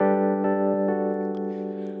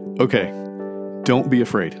Okay, don't be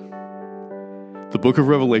afraid. The book of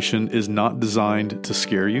Revelation is not designed to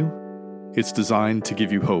scare you. It's designed to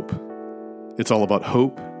give you hope. It's all about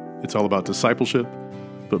hope. It's all about discipleship.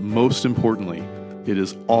 But most importantly, it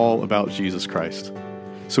is all about Jesus Christ.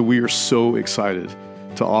 So we are so excited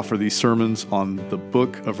to offer these sermons on the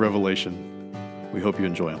book of Revelation. We hope you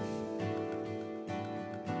enjoy them.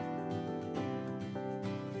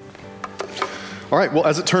 All right, well,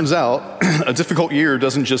 as it turns out, a difficult year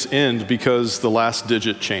doesn't just end because the last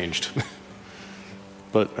digit changed.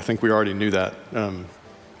 But I think we already knew that.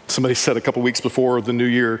 Somebody said a couple weeks before the new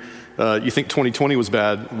year, you think 2020 was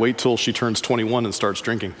bad, wait till she turns 21 and starts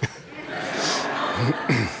drinking.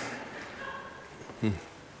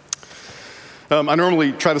 I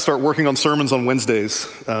normally try to start working on sermons on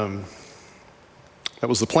Wednesdays. That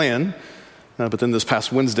was the plan, but then this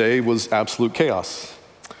past Wednesday was absolute chaos.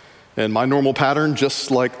 And my normal pattern,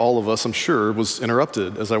 just like all of us, I'm sure, was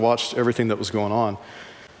interrupted as I watched everything that was going on.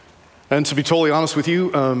 And to be totally honest with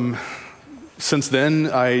you, since then,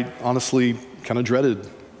 I honestly kind of dreaded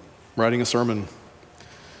writing a sermon.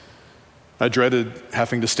 I dreaded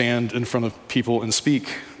having to stand in front of people and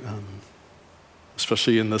speak,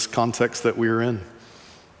 especially in this context that we are in.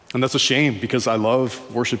 And that's a shame because I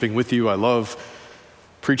love worshiping with you. I love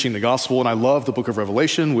preaching the gospel, and I love the book of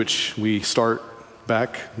Revelation, which we start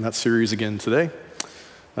back in that series again today.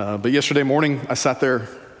 But yesterday morning, I sat there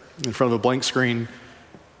in front of a blank screen,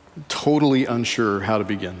 totally unsure how to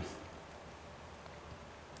begin.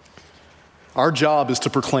 Our job is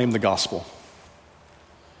to proclaim the gospel.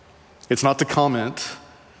 It's not to comment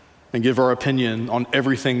and give our opinion on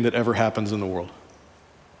everything that ever happens in the world.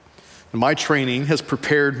 And my training has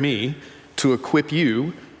prepared me to equip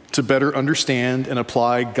you to better understand and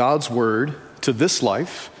apply God's word to this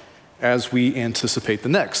life as we anticipate the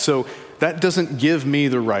next. So that doesn't give me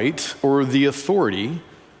the right or the authority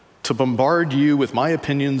to bombard you with my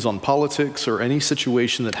opinions on politics or any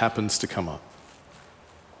situation that happens to come up.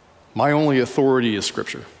 My only authority is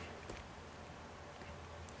Scripture.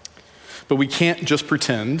 But we can't just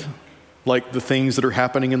pretend like the things that are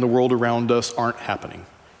happening in the world around us aren't happening.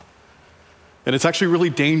 And it's actually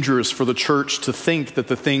really dangerous for the church to think that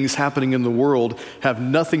the things happening in the world have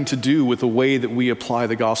nothing to do with the way that we apply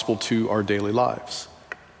the gospel to our daily lives.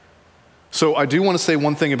 So I do want to say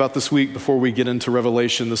one thing about this week before we get into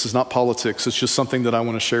Revelation. This is not politics. It's just something that I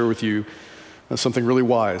want to share with you, something really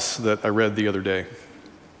wise that I read the other day.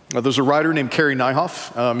 There's a writer named Kerry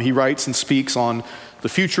Nyhoff. He writes and speaks on the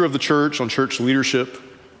future of the church, on church leadership.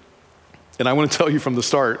 And I want to tell you from the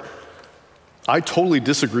start, I totally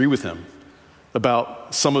disagree with him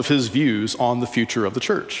about some of his views on the future of the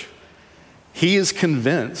church. He is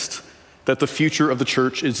convinced that the future of the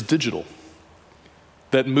church is digital,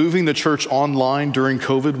 that moving the church online during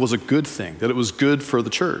COVID was a good thing, that it was good for the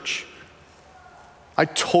church. I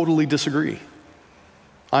totally disagree.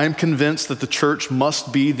 I am convinced that the church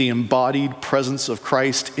must be the embodied presence of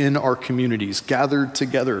Christ in our communities, gathered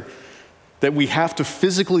together, that we have to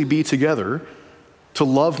physically be together to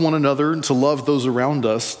love one another and to love those around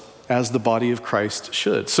us as the body of Christ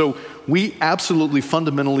should. So we absolutely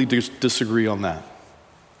fundamentally disagree on that.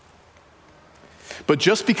 But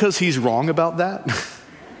just because he's wrong about that,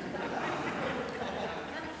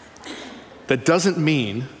 that doesn't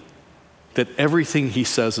mean that everything he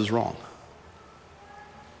says is wrong.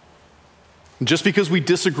 Just because we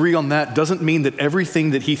disagree on that doesn't mean that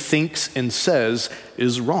everything that he thinks and says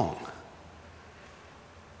is wrong.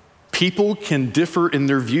 People can differ in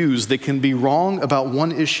their views. They can be wrong about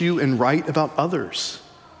one issue and right about others.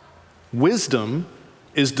 Wisdom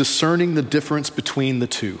is discerning the difference between the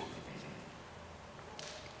two.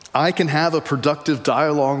 I can have a productive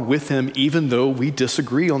dialogue with him even though we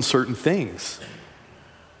disagree on certain things.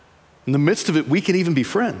 In the midst of it, we can even be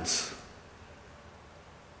friends.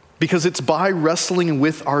 Because it's by wrestling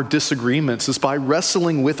with our disagreements, it's by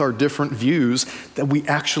wrestling with our different views that we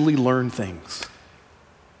actually learn things,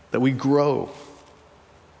 that we grow,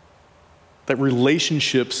 that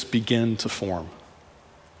relationships begin to form.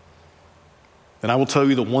 And I will tell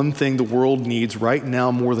you the one thing the world needs right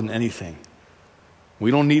now more than anything,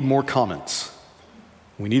 we don't need more comments.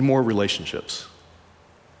 We need more relationships.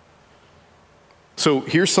 So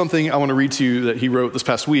here's something I want to read to you that he wrote this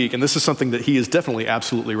past week, and this is something that he is definitely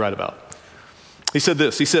absolutely right about. He said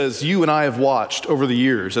this, he says, "You and I have watched over the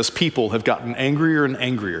years as people have gotten angrier and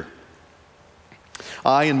angrier.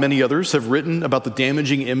 I and many others have written about the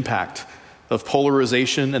damaging impact of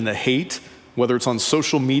polarization and the hate, whether it's on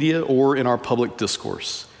social media or in our public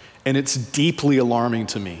discourse. And it's deeply alarming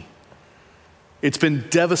to me. It's been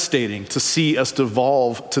devastating to see us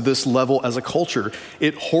devolve to this level as a culture.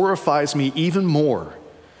 It horrifies me even more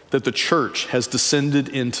that the church has descended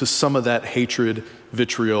into some of that hatred,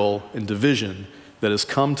 vitriol, and division that has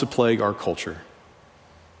come to plague our culture.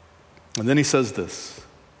 And then he says this.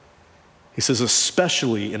 He says,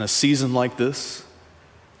 especially in a season like this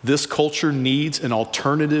culture needs an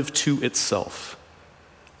alternative to itself,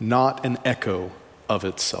 not an echo of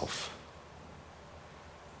itself.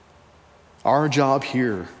 Our job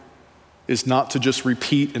here is not to just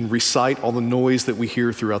repeat and recite all the noise that we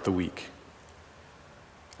hear throughout the week.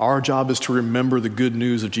 Our job is to remember the good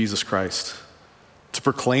news of Jesus Christ, to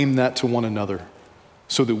proclaim that to one another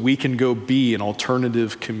so that we can go be an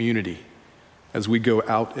alternative community as we go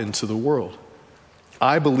out into the world.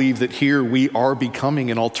 I believe that here we are becoming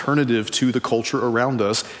an alternative to the culture around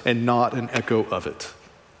us and not an echo of it.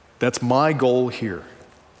 That's my goal here.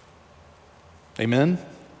 Amen?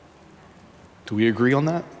 Do we agree on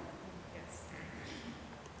that? Yes.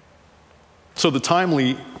 So the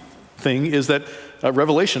timely thing is that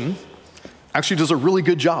Revelation actually does a really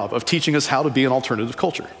good job of teaching us how to be an alternative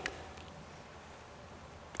culture.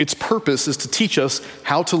 Its purpose is to teach us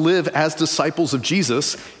how to live as disciples of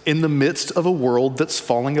Jesus in the midst of a world that's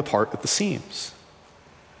falling apart at the seams.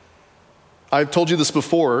 I've told you this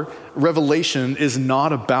before, Revelation is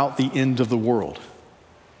not about the end of the world.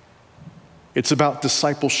 It's about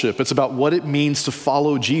discipleship. It's about what it means to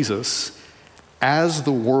follow Jesus as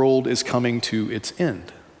the world is coming to its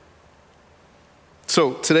end.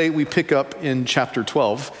 So today we pick up in chapter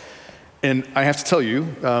 12, and I have to tell you,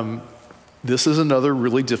 this is another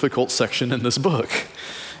really difficult section in this book.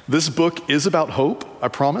 This book is about hope, I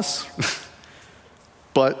promise,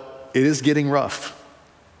 but it is getting rough.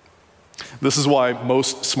 This is why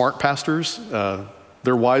most smart pastors,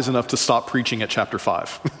 they're wise enough to stop preaching at chapter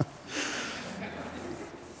 5.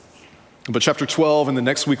 But chapter 12 and the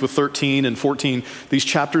next week with 13 and 14, these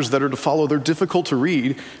chapters that are to follow, they're difficult to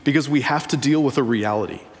read because we have to deal with a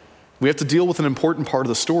reality. We have to deal with an important part of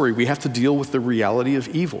the story. We have to deal with the reality of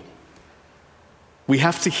evil. We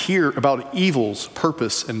have to hear about evil's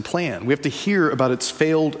purpose and plan. We have to hear about its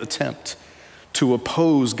failed attempt to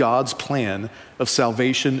oppose God's plan of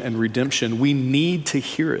salvation and redemption. We need to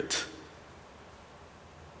hear it.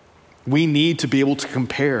 We need to be able to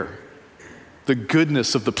compare the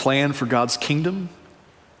goodness of the plan for God's kingdom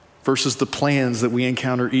versus the plans that we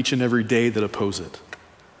encounter each and every day that oppose it.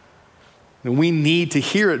 And we need to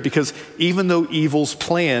hear it because even though evil's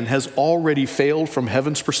plan has already failed from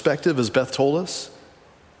heaven's perspective, as Beth told us,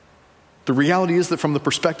 the reality is that from the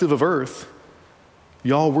perspective of earth,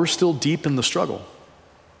 y'all, we're still deep in the struggle.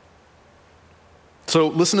 So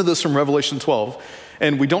listen to this from Revelation 12.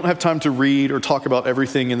 And we don't have time to read or talk about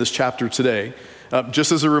everything in this chapter today.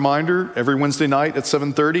 Just as a reminder, every Wednesday night at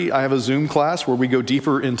 7:30, I have a Zoom class where we go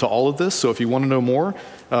deeper into all of this. So if you want to know more,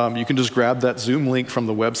 you can just grab that Zoom link from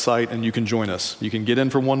the website and you can join us. You can get in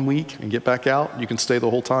for 1 week and get back out. You can stay the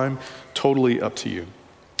whole time. Totally up to you.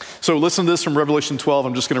 So listen to this from Revelation 12.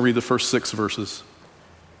 I'm just going to read the first 6 verses.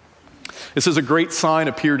 It says, "A great sign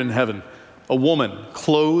appeared in heaven, a woman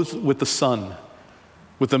clothed with the sun,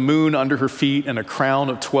 with the moon under her feet and a crown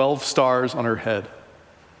of 12 stars on her head.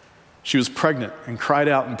 She was pregnant and cried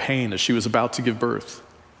out in pain as she was about to give birth.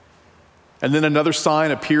 And then another sign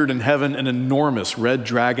appeared in heaven, an enormous red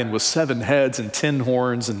dragon with 7 heads and 10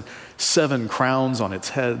 horns and 7 crowns on its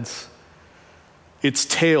heads. Its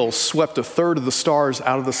tail swept a third of the stars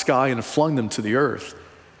out of the sky and flung them to the earth.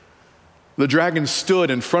 The dragon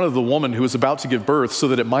stood in front of the woman who was about to give birth so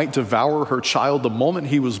that it might devour her child the moment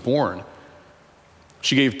he was born.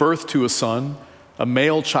 She gave birth to a son, a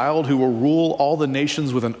male child who will rule all the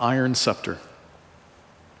nations with an iron scepter.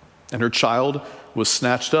 And her child was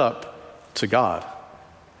snatched up to God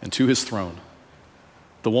and to his throne.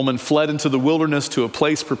 The woman fled into the wilderness to a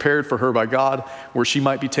place prepared for her by God where she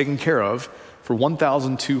might be taken care of for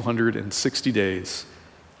 1,260 days,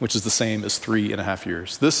 which is the same as 3.5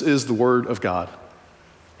 years." This is the word of God.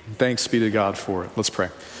 Thanks be to God for it. Let's pray.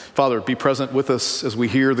 Father, be present with us as we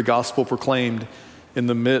hear the gospel proclaimed in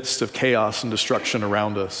the midst of chaos and destruction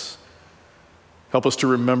around us. Help us to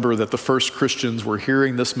remember that the first Christians were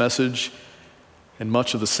hearing this message in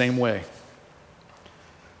much of the same way.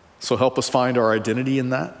 So help us find our identity in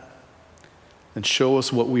that and show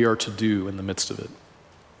us what we are to do in the midst of it.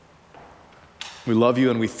 We love you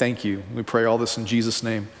and we thank you. We pray all this in Jesus'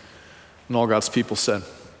 name. And all God's people said,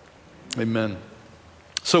 amen.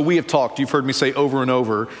 So we have talked, you've heard me say over and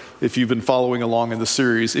over, if you've been following along in the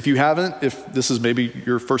series. If you haven't, if this is maybe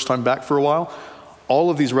your first time back for a while,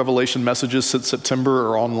 all of these Revelation messages since September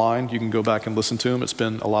are online. You can go back and listen to them. It's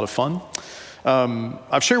been a lot of fun.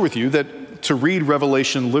 I've shared with you that to read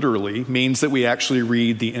Revelation literally means that we actually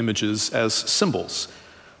read the images as symbols.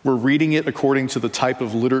 We're reading it according to the type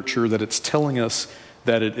of literature that it's telling us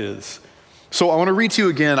that it is. So I want to read to you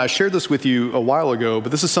again. I shared this with you a while ago,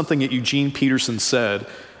 but this is something that Eugene Peterson said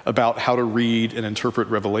about how to read and interpret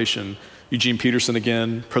Revelation. Eugene Peterson,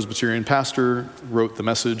 again, Presbyterian pastor, wrote the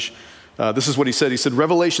message. This is what he said. He said,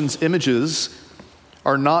 Revelation's images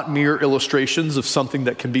are not mere illustrations of something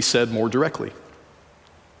that can be said more directly.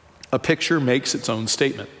 A picture makes its own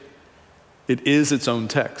statement. It is its own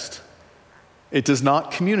text. It does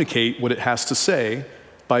not communicate what it has to say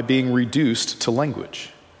by being reduced to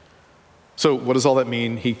language. So what does all that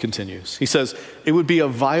mean? He continues. He says, it would be a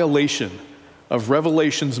violation of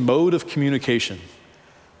Revelation's mode of communication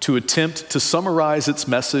to attempt to summarize its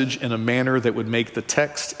message in a manner that would make the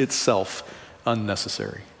text itself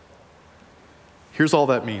unnecessary. Here's all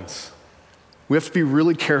that means. We have to be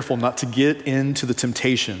really careful not to get into the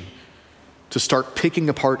temptation to start picking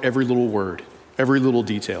apart every little word, every little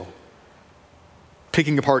detail,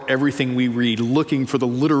 picking apart everything we read, looking for the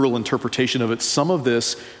literal interpretation of it. Some of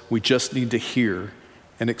this we just need to hear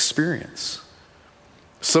and experience.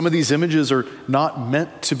 Some of these images are not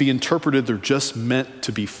meant to be interpreted, they're just meant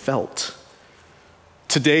to be felt.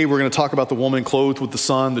 Today we're going to talk about the woman clothed with the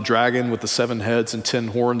sun, the dragon with the 7 heads and 10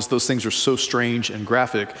 horns. Those things are so strange and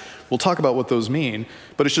graphic. We'll talk about what those mean,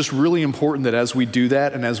 but it's just really important that as we do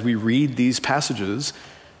that and as we read these passages,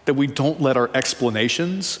 that we don't let our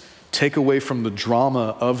explanations take away from the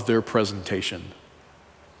drama of their presentation.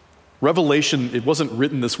 Revelation, it wasn't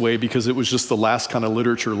written this way because it was just the last kind of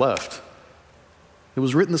literature left. It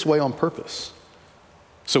was written this way on purpose.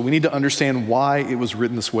 So we need to understand why it was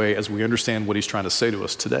written this way as we understand what he's trying to say to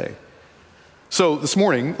us today. So this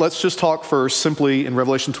morning, let's just talk first simply in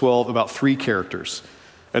Revelation 12 about 3 characters,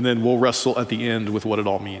 and then we'll wrestle at the end with what it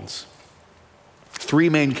all means. 3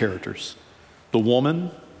 main characters: the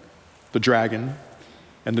woman, the dragon,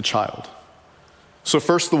 and the child. So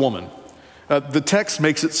first, the woman. The text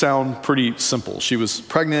makes it sound pretty simple. She was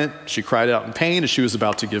pregnant. She cried out in pain as she was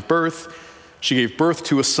about to give birth. She gave birth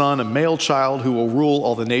to a son, a male child, who will rule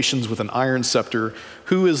all the nations with an iron scepter.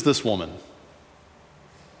 Who is this woman?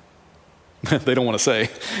 They don't want to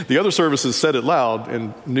say. The other services said it loud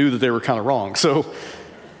and knew that they were kind of wrong. So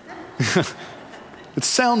it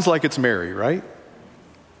sounds like it's Mary, right?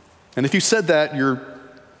 And if you said that, you're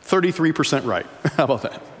 33% right. How about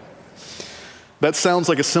that? That sounds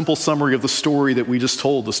like a simple summary of the story that we just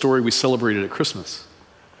told, the story we celebrated at Christmas.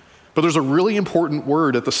 But there's a really important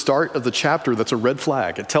word at the start of the chapter that's a red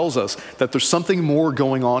flag. It tells us that there's something more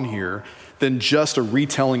going on here than just a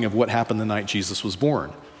retelling of what happened the night Jesus was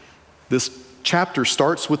born. This chapter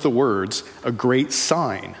starts with the words, "A great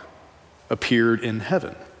sign appeared in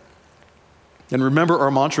heaven." And remember our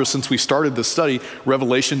mantra since we started this study: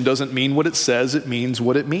 Revelation doesn't mean what it says, it means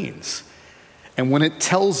what it means. And when it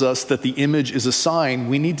tells us that the image is a sign,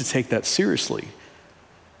 we need to take that seriously.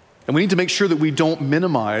 And we need to make sure that we don't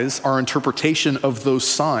minimize our interpretation of those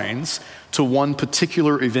signs to one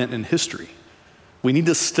particular event in history. We need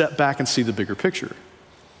to step back and see the bigger picture.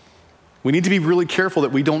 We need to be really careful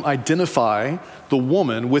that we don't identify the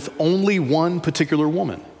woman with only one particular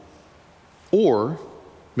woman, or,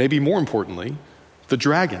 maybe more importantly, the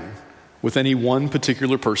dragon with any one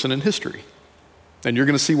particular person in history. And you're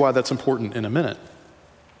going to see why that's important in a minute.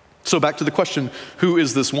 So back to the question, who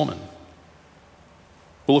is this woman?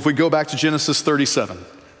 Well, if we go back to Genesis 37,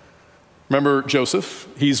 remember Joseph?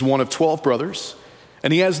 He's one of 12 brothers,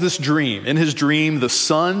 and he has this dream. In his dream, the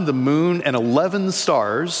sun, the moon, and 11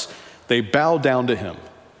 stars, they bow down to him.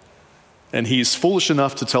 And he's foolish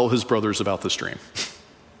enough to tell his brothers about this dream.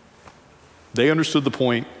 They understood the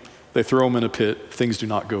point. They throw him in a pit. Things do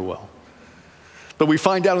not go well. But we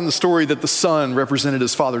find out in the story that the sun represented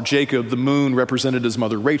his father Jacob, the moon represented his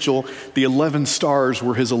mother Rachel, the 11 stars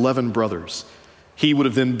were his 11 brothers. He would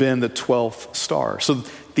have then been the 12th star. So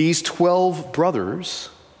these 12 brothers,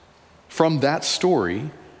 from that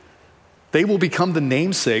story, they will become the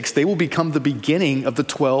namesakes. They will become the beginning of the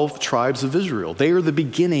 12 tribes of Israel. They are the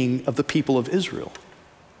beginning of the people of Israel.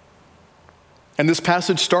 And this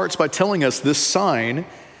passage starts by telling us this sign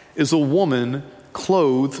is a woman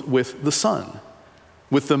clothed with the sun,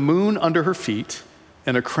 with the moon under her feet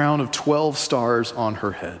and a crown of 12 stars on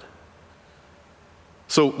her head.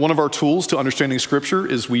 So one of our tools to understanding Scripture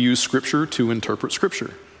is we use Scripture to interpret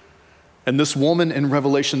Scripture. And this woman in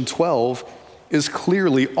Revelation 12 is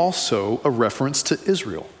clearly also a reference to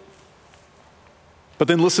Israel. But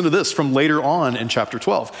then listen to this from later on in chapter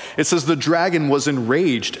 12. It says, the dragon was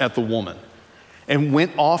enraged at the woman and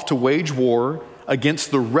went off to wage war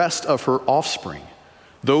against the rest of her offspring,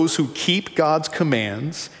 those who keep God's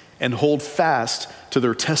commands and hold fast to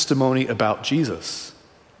their testimony about Jesus.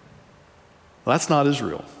 Well, that's not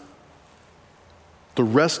Israel. The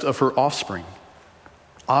rest of her offspring,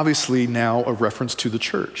 obviously now a reference to the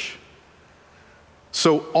church.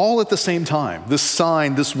 So all at the same time, this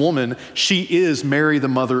sign, this woman, she is Mary, the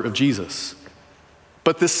mother of Jesus.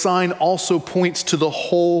 But this sign also points to the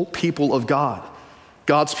whole people of God.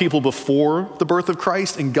 God's people before the birth of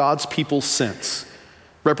Christ and God's people since.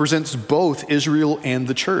 Represents both Israel and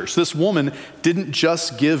the church. This woman didn't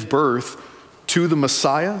just give birth to the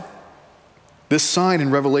Messiah. This sign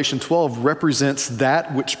in Revelation 12 represents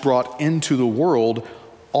that which brought into the world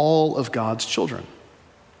all of God's children.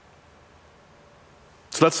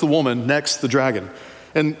 So that's the woman. Next, the dragon.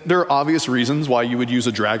 And there are obvious reasons why you would use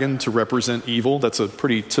a dragon to represent evil. That's a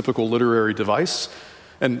pretty typical literary device.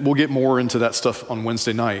 And we'll get more into that stuff on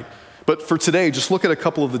Wednesday night. But for today, just look at a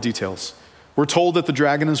couple of the details. We're told that the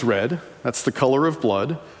dragon is red. That's the color of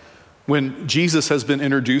blood. When Jesus has been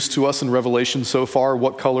introduced to us in Revelation so far,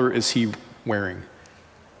 what color is he wearing?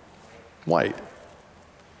 White.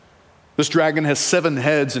 This dragon has 7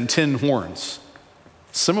 heads and 10 horns.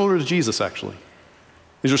 Similar to Jesus, actually.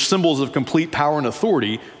 These are symbols of complete power and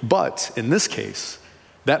authority, but in this case,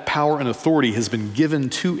 that power and authority has been given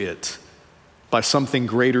to it by something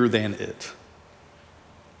greater than it.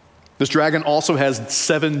 This dragon also has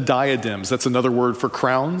 7 diadems. That's another word for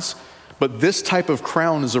crowns. But this type of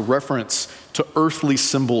crown is a reference to earthly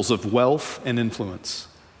symbols of wealth and influence.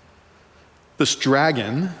 This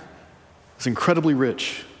dragon is incredibly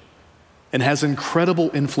rich and has incredible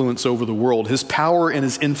influence over the world. His power and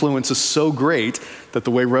his influence is so great that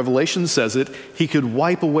the way Revelation says it, he could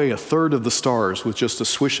wipe away 1/3 of the stars with just a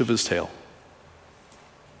swish of his tail.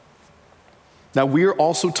 Now, we are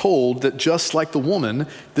also told that just like the woman,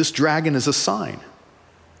 this dragon is a sign.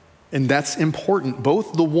 And that's important.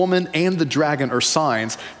 Both the woman and the dragon are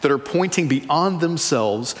signs that are pointing beyond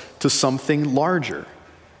themselves to something larger.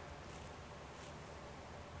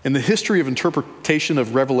 In the history of interpretation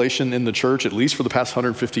of Revelation in the church, at least for the past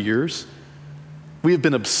 150 years, we have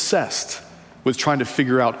been obsessed with trying to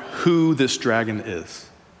figure out who this dragon is.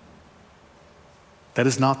 That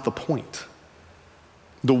is not the point.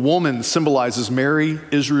 The woman symbolizes Mary,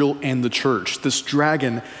 Israel, and the church. This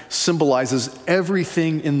dragon symbolizes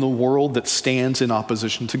everything in the world that stands in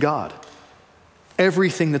opposition to God.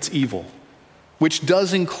 Everything that's evil, which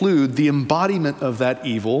does include the embodiment of that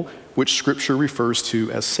evil, which Scripture refers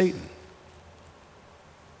to as Satan.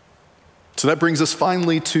 So that brings us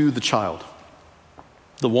finally to the child.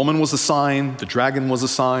 The woman was a sign, the dragon was a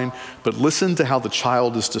sign, but listen to how the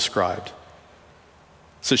child is described.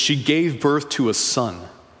 It says, she gave birth to a son,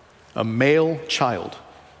 a male child,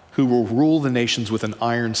 who will rule the nations with an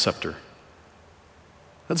iron scepter.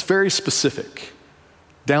 That's very specific,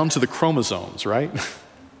 down to the chromosomes, right?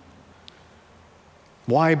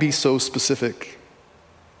 Why be so specific?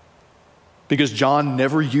 Because John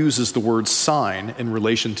never uses the word sign in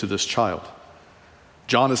relation to this child.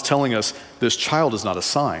 John is telling us this child is not a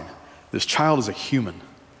sign. This child is a human.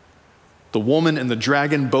 The woman and the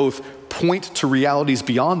dragon both point to realities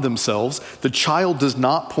beyond themselves. The child does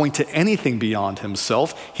not point to anything beyond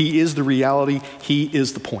himself. He is the reality. He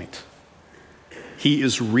is the point. He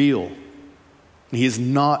is real. He is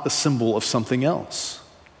not a symbol of something else.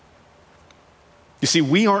 You see,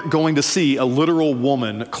 we aren't going to see a literal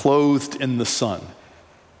woman clothed in the sun,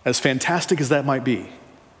 as fantastic as that might be.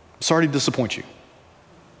 I'm sorry to disappoint you.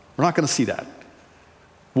 We're not going to see that.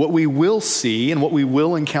 What we will see and what we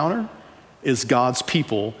will encounter is God's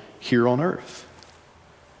people here on earth.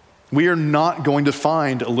 We are not going to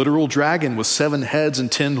find a literal dragon with 7 heads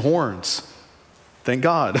and 10 horns. Thank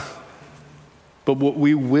God. But what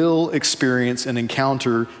we will experience and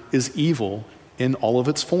encounter is evil in all of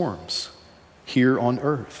its forms here on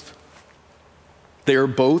earth. They are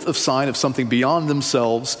both a sign of something beyond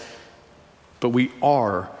themselves, but we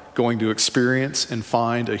are going to experience and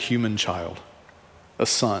find a human child, a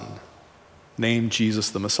son, named Jesus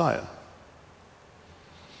the Messiah.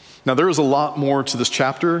 Now, there is a lot more to this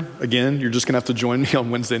chapter. Again, you're just going to have to join me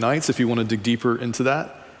on Wednesday nights if you want to dig deeper into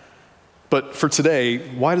that. But for today,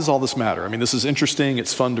 why does all this matter? I mean, this is interesting.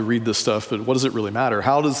 It's fun to read this stuff, but what does it really matter?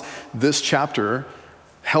 How does this chapter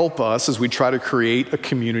help us as we try to create a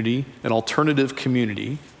community, an alternative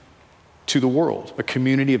community to the world, a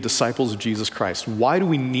community of disciples of Jesus Christ? Why do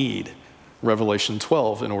we need Revelation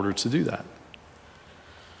 12 in order to do that?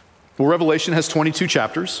 Well, Revelation has 22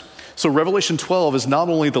 chapters. So Revelation 12 is not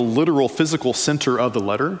only the literal physical center of the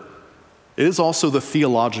letter, it is also the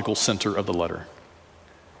theological center of the letter.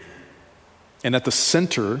 And at the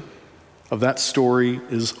center of that story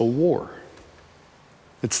is a war.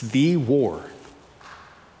 It's the war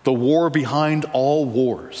behind all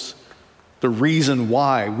wars. the reason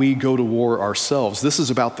why we go to war ourselves. This is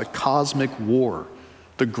about the cosmic war,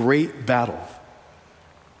 the great battle.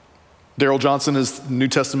 Darrell Johnson is a New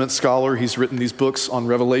Testament scholar. He's written these books on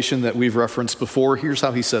Revelation that we've referenced before. Here's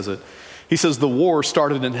how he says it. He says, the war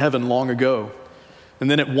started in heaven long ago. And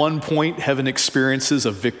then at one point, heaven experiences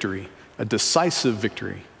a victory, a decisive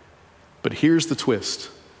victory. But here's the twist.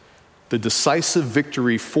 The decisive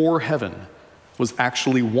victory for heaven was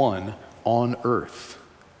actually won on earth.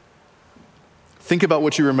 Think about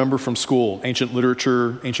what you remember from school, ancient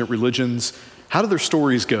literature, ancient religions. How do their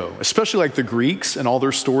stories go? Especially like the Greeks and all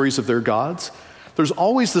their stories of their gods. There's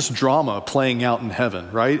always this drama playing out in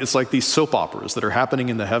heaven, right? It's like these soap operas that are happening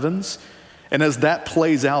in the heavens. And as that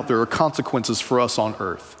plays out, there are consequences for us on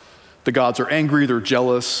earth. The gods are angry, they're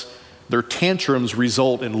jealous. Their tantrums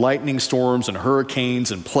result in lightning storms and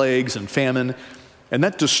hurricanes and plagues and famine. And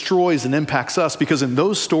that destroys and impacts us because in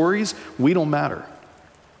those stories, we don't matter.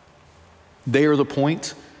 They are the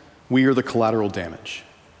point, we are the collateral damage.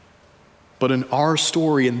 But in our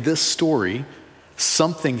story, in this story,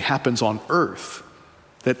 something happens on earth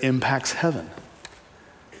that impacts heaven.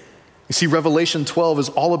 You see, Revelation 12 is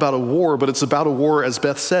all about a war, but it's about a war, as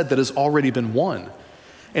Beth said, that has already been won.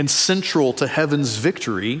 And central to heaven's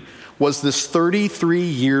victory was this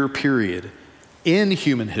 33-year period in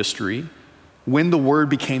human history when the Word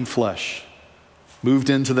became flesh, moved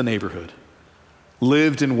into the neighborhood,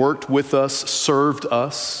 lived and worked with us, served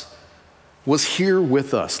us, was here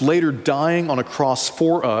with us, later dying on a cross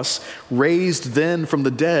for us, raised then from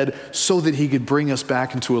the dead so that he could bring us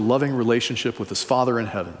back into a loving relationship with his Father in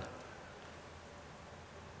heaven.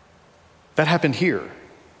 That happened here,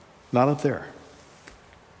 not up there.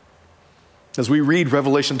 As we read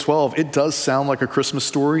Revelation 12, it does sound like a Christmas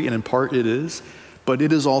story, and in part it is, but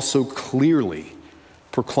it is also clearly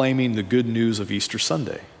proclaiming the good news of Easter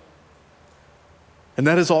Sunday. And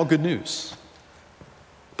that is all good news.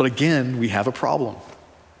 But again, we have a problem.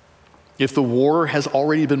 If the war has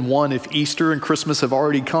already been won, if Easter and Christmas have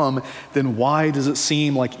already come, then why does it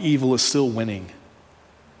seem like evil is still winning?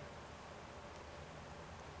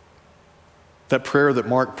 That prayer that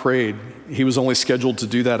Mark prayed, he was only scheduled to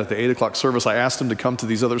do that at the 8 o'clock service. I asked him to come to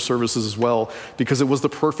these other services as well because it was the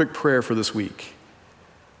perfect prayer for this week.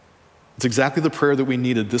 It's exactly the prayer that we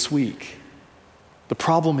needed this week. The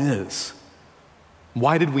problem is,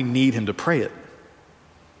 why did we need him to pray it?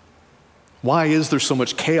 Why is there so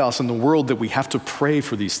much chaos in the world that we have to pray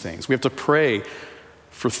for these things? We have to pray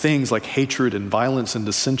for things like hatred and violence and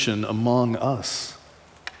dissension among us.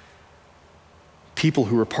 People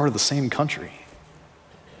who are part of the same country.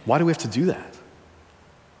 Why do we have to do that?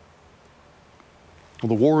 Well,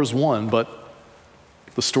 the war is won, but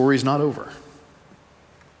the story's not over.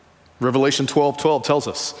 Revelation 12:12 tells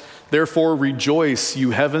us, therefore rejoice, you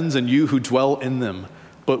heavens, and you who dwell in them,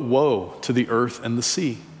 but woe to the earth and the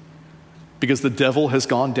sea, because the devil has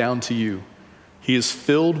gone down to you. He is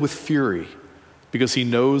filled with fury because he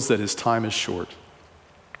knows that his time is short.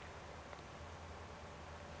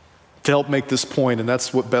 To help make this point, and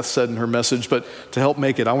that's what Beth said in her message, but to help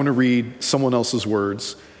make it, I want to read someone else's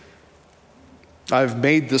words. I've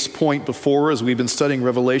made this point before as we've been studying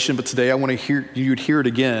Revelation, but today I want to hear you'd hear it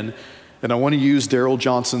again, and I want to use Darrell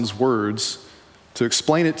Johnson's words to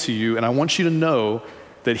explain it to you, and I want you to know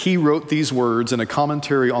that he wrote these words in a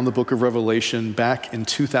commentary on the book of Revelation back in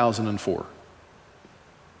 2004.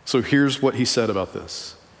 So here's what he said about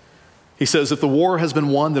this. He says, if the war has been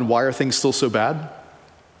won, then why are things still so bad?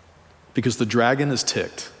 Because the dragon is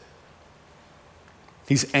ticked.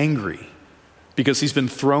 He's angry because he's been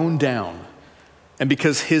thrown down and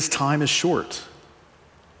because his time is short.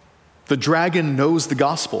 The dragon knows the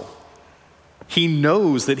gospel. He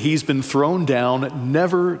knows that he's been thrown down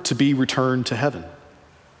never to be returned to heaven.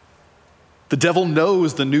 The devil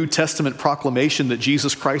knows the New Testament proclamation that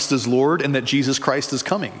Jesus Christ is Lord and that Jesus Christ is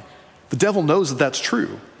coming. The devil knows that that's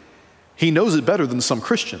true. He knows it better than some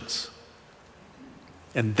Christians.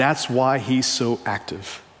 And that's why he's so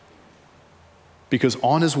active. Because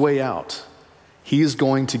on his way out, he is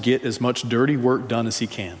going to get as much dirty work done as he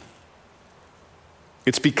can.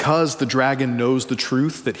 It's because the dragon knows the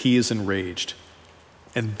truth that he is enraged.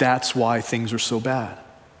 And that's why things are so bad.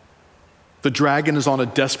 The dragon is on a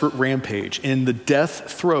desperate rampage. In the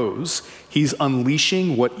death throes, he's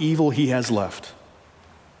unleashing what evil he has left.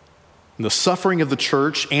 In the suffering of the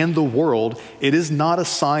church and the world, it is not a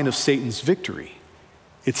sign of Satan's victory.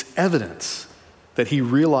 It's evidence that he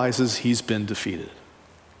realizes he's been defeated.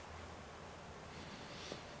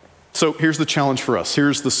 So here's the challenge for us.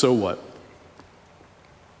 Here's the so what.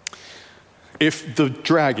 If the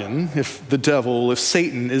dragon, if the devil, if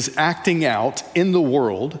Satan is acting out in the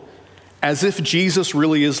world as if Jesus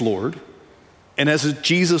really is Lord, and as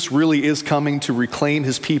Jesus really is coming to reclaim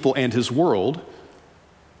his people and his world,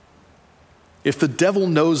 if the devil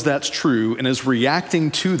knows that's true and is reacting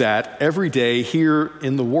to that every day here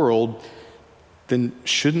in the world, then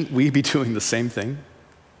shouldn't we be doing the same thing?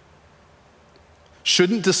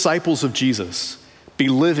 Shouldn't disciples of Jesus be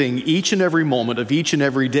living each and every moment of each and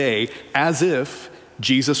every day as if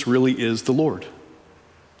Jesus really is the Lord?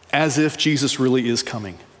 As if Jesus really is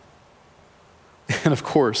coming? And of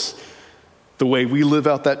course, the way we live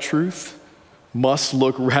out that truth must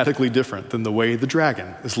look radically different than the way the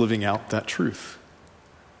dragon is living out that truth.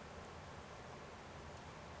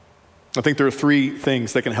 I think there are three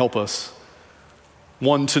things that can help us.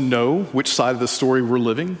 One, to know which side of the story we're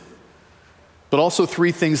living, but also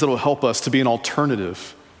three things that will help us to be an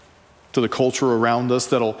alternative to the culture around us,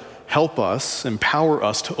 that'll help us, empower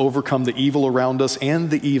us to overcome the evil around us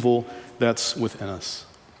and the evil that's within us.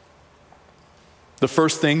 The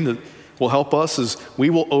first thing that will help us is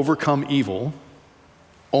we will overcome evil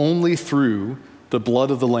only through the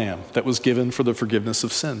blood of the Lamb that was given for the forgiveness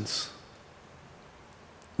of sins.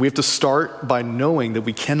 We have to start by knowing that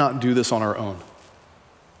we cannot do this on our own.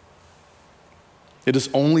 It is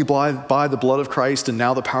only by the blood of Christ and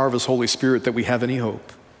now the power of his Holy Spirit that we have any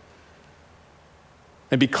hope.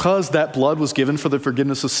 And because that blood was given for the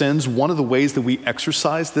forgiveness of sins, one of the ways that we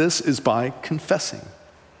exercise this is by confessing.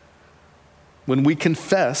 When we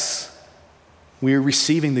confess, we are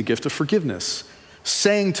receiving the gift of forgiveness,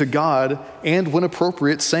 saying to God, and when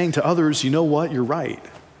appropriate, saying to others, you know what, you're right.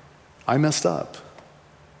 I messed up.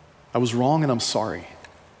 I was wrong and I'm sorry.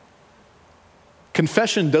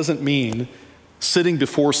 Confession doesn't mean sitting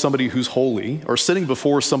before somebody who's holy or sitting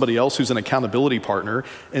before somebody else who's an accountability partner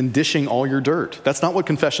and dishing all your dirt. That's not what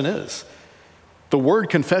confession is. The word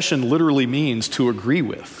confession literally means to agree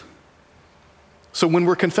with. So when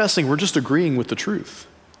we're confessing, we're just agreeing with the truth.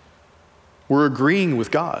 We're agreeing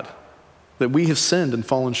with God that we have sinned and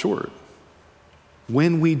fallen short.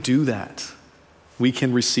 When we do that, we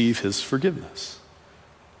can receive his forgiveness.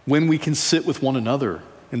 When we can sit with one another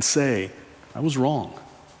and say, I was wrong.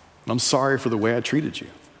 I'm sorry for the way I treated you.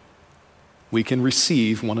 We can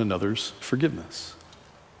receive one another's forgiveness.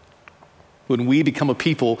 When we become a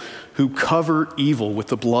people who cover evil with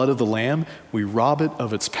the blood of the Lamb, we rob it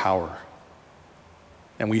of its power.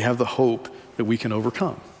 And we have the hope that we can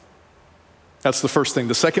overcome. That's the first thing.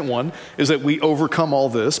 The second one is that we overcome all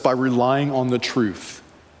this by relying on the truth.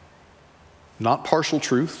 Not partial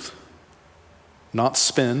truth, not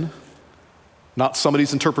spin, not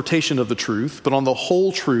somebody's interpretation of the truth, but on the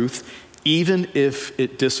whole truth, even if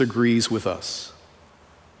it disagrees with us.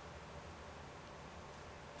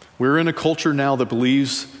 We're in a culture now that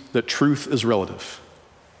believes that truth is relative.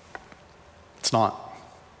 It's not.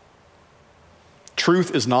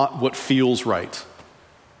 Truth is not what feels right.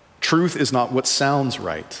 Truth is not what sounds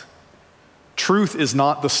right. Truth is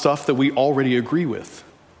not the stuff that we already agree with.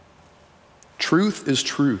 Truth is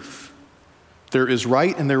truth. There is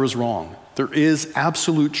right and there is wrong. There is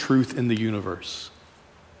absolute truth in the universe.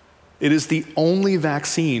 It is the only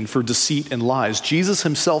vaccine for deceit and lies. Jesus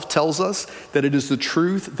himself tells us that it is the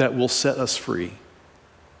truth that will set us free.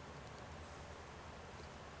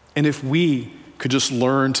 And if we could just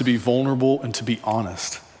learn to be vulnerable and to be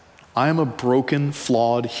honest, I am a broken,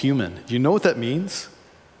 flawed human. You know what that means?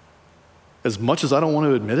 As much as I don't want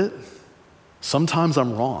to admit it, sometimes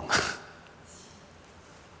I'm wrong.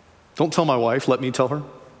 Don't tell my wife, let me tell her.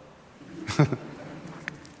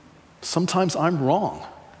 Sometimes I'm wrong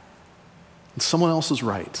and someone else is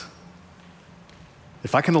right.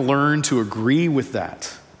 If I can learn to agree with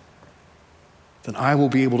that, then I will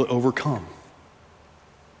be able to overcome.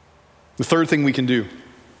 The third thing we can do,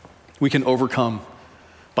 we can overcome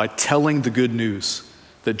by telling the good news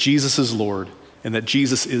that Jesus is Lord and that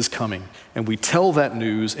Jesus is coming. And we tell that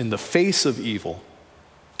news in the face of evil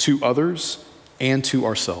to others and to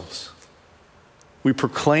ourselves. We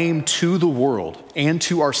proclaim to the world and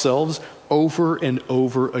to ourselves over and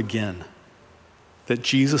over again that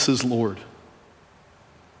Jesus is Lord.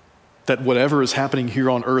 That whatever is happening here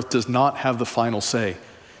on earth does not have the final say.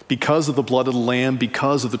 Because of the blood of the Lamb,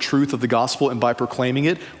 because of the truth of the gospel, and by proclaiming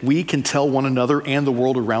it, we can tell one another and the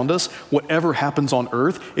world around us, whatever happens on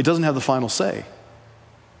earth, it doesn't have the final say.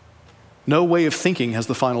 No way of thinking has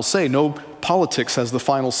the final say. No politics has the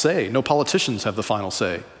final say. No politicians have the final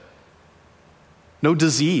say. No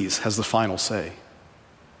disease has the final say.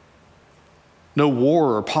 No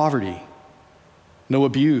war or poverty. No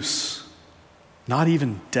abuse. Not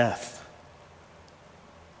even death.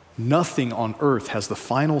 Nothing on earth has the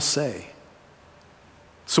final say.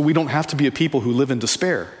 So we don't have to be a people who live in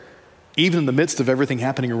despair. Even in the midst of everything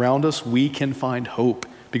happening around us, we can find hope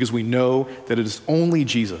because we know that it is only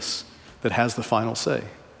Jesus that has the final say.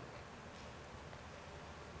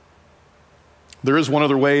 There is one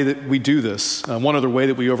other way that we do this, one other way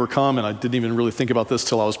that we overcome, and I didn't even really think about this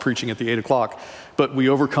till I was preaching at the 8 o'clock, but we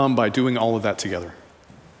overcome by doing all of that together.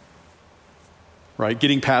 Right?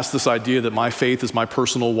 Getting past this idea that my faith is my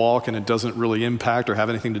personal walk and it doesn't really impact or have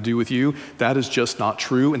anything to do with you, that is just not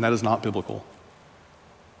true and that is not biblical.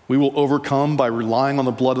 We will overcome by relying on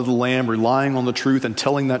the blood of the Lamb, relying on the truth and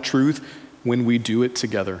telling that truth when we do it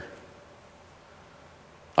together.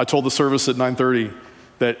 I told the service at 9:30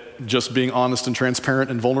 that just being honest and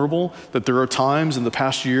transparent and vulnerable, that there are times in the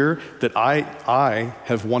past year that I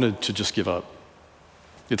have wanted to just give up.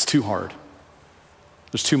 It's too hard.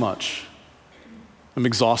 There's too much. I'm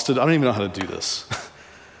exhausted. I don't even know how to do this.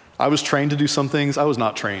 I was trained to do some things. I was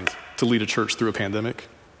not trained to lead a church through a pandemic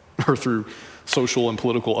or through social and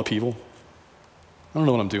political upheaval. I don't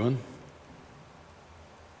know what I'm doing.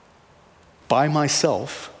 By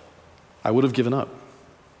myself, I would have given up.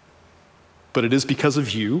 But it is because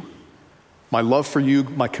of you, my love for you,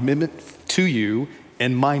 my commitment to you,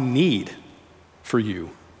 and my need for you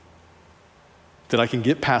that I can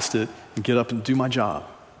get past it and get up and do my job.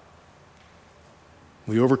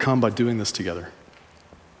 We overcome by doing this together.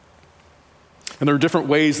 And there are different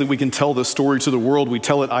ways that we can tell this story to the world.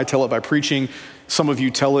 I tell it by preaching. Some of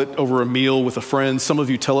you tell it over a meal with a friend. Some of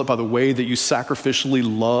you tell it by the way that you sacrificially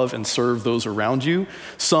love and serve those around you.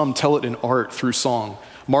 Some tell it in art through song.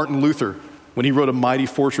 Martin Luther, when he wrote "A Mighty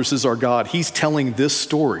Fortress Is Our God," he's telling this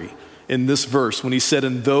story in this verse when he said,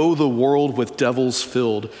 "And though the world with devils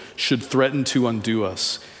filled should threaten to undo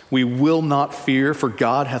us, we will not fear, for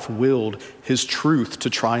God hath willed his truth to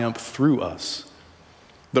triumph through us.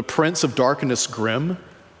 The prince of darkness grim,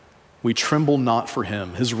 we tremble not for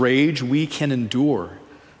him. His rage we can endure,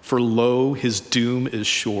 for lo, his doom is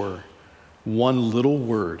sure. One little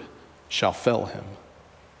word shall fell him."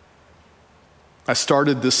 I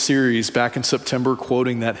started this series back in September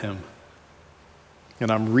quoting that hymn.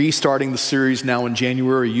 And I'm restarting the series now in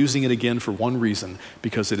January, using it again for one reason,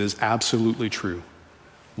 because it is absolutely true.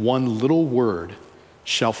 One little word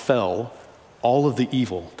shall fell all of the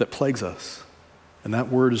evil that plagues us, and that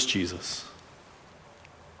word is Jesus.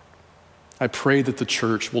 I pray that the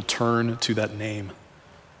church will turn to that name.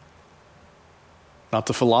 Not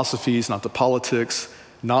to philosophies, not to politics,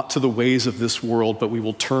 not to the ways of this world, but we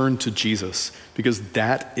will turn to Jesus, because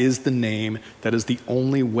that is the name, that is the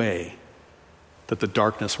only way that the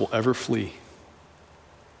darkness will ever flee.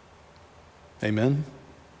 Amen?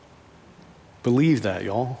 Believe that,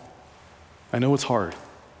 y'all. I know it's hard,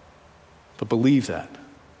 but believe that.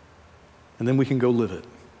 And then we can go live it.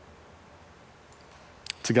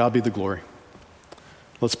 To God be the glory.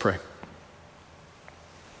 Let's pray.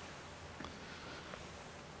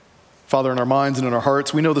 Father, in our minds and in our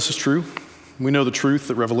hearts, we know this is true. We know the truth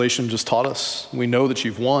that Revelation just taught us. We know that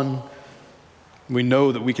you've won. We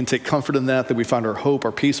know that we can take comfort in that we find our hope,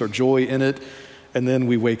 our peace, our joy in it, and then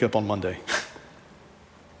we wake up on Monday.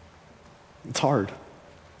 It's hard.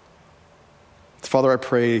 Father, I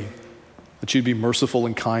pray that you'd be merciful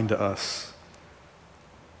and kind to us.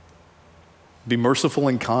 Be merciful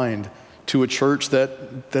and kind to a church that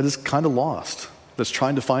is kind of lost, that's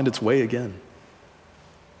trying to find its way again.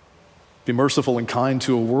 Be merciful and kind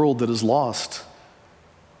to a world that is lost.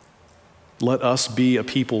 Let us be a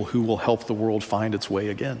people who will help the world find its way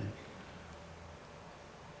again.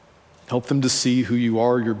 Help them to see who you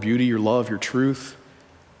are, your beauty, your love, your truth.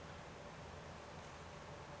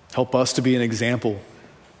 Help us to be an example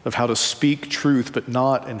of how to speak truth, but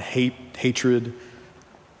not in hatred,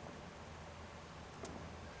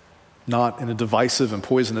 not in a divisive and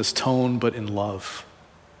poisonous tone, but in love.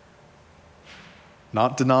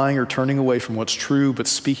 Not denying or turning away from what's true, but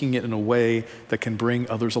speaking it in a way that can bring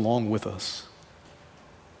others along with us,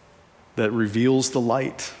 that reveals the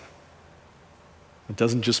light. It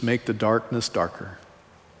doesn't just make the darkness darker.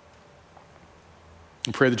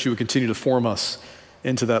 I pray that you would continue to form us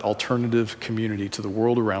into that alternative community to the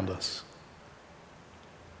world around us,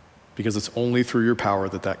 because it's only through your power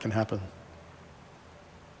that can happen.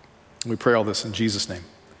 We pray all this in Jesus' name.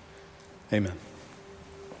 Amen.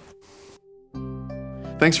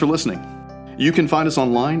 Thanks for listening. You can find us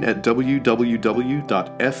online at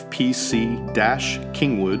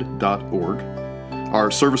www.fpc-kingwood.org.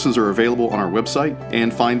 Our services are available on our website,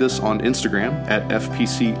 and find us on Instagram at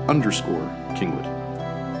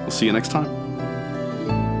FPC_Kingwood. We'll see you next time.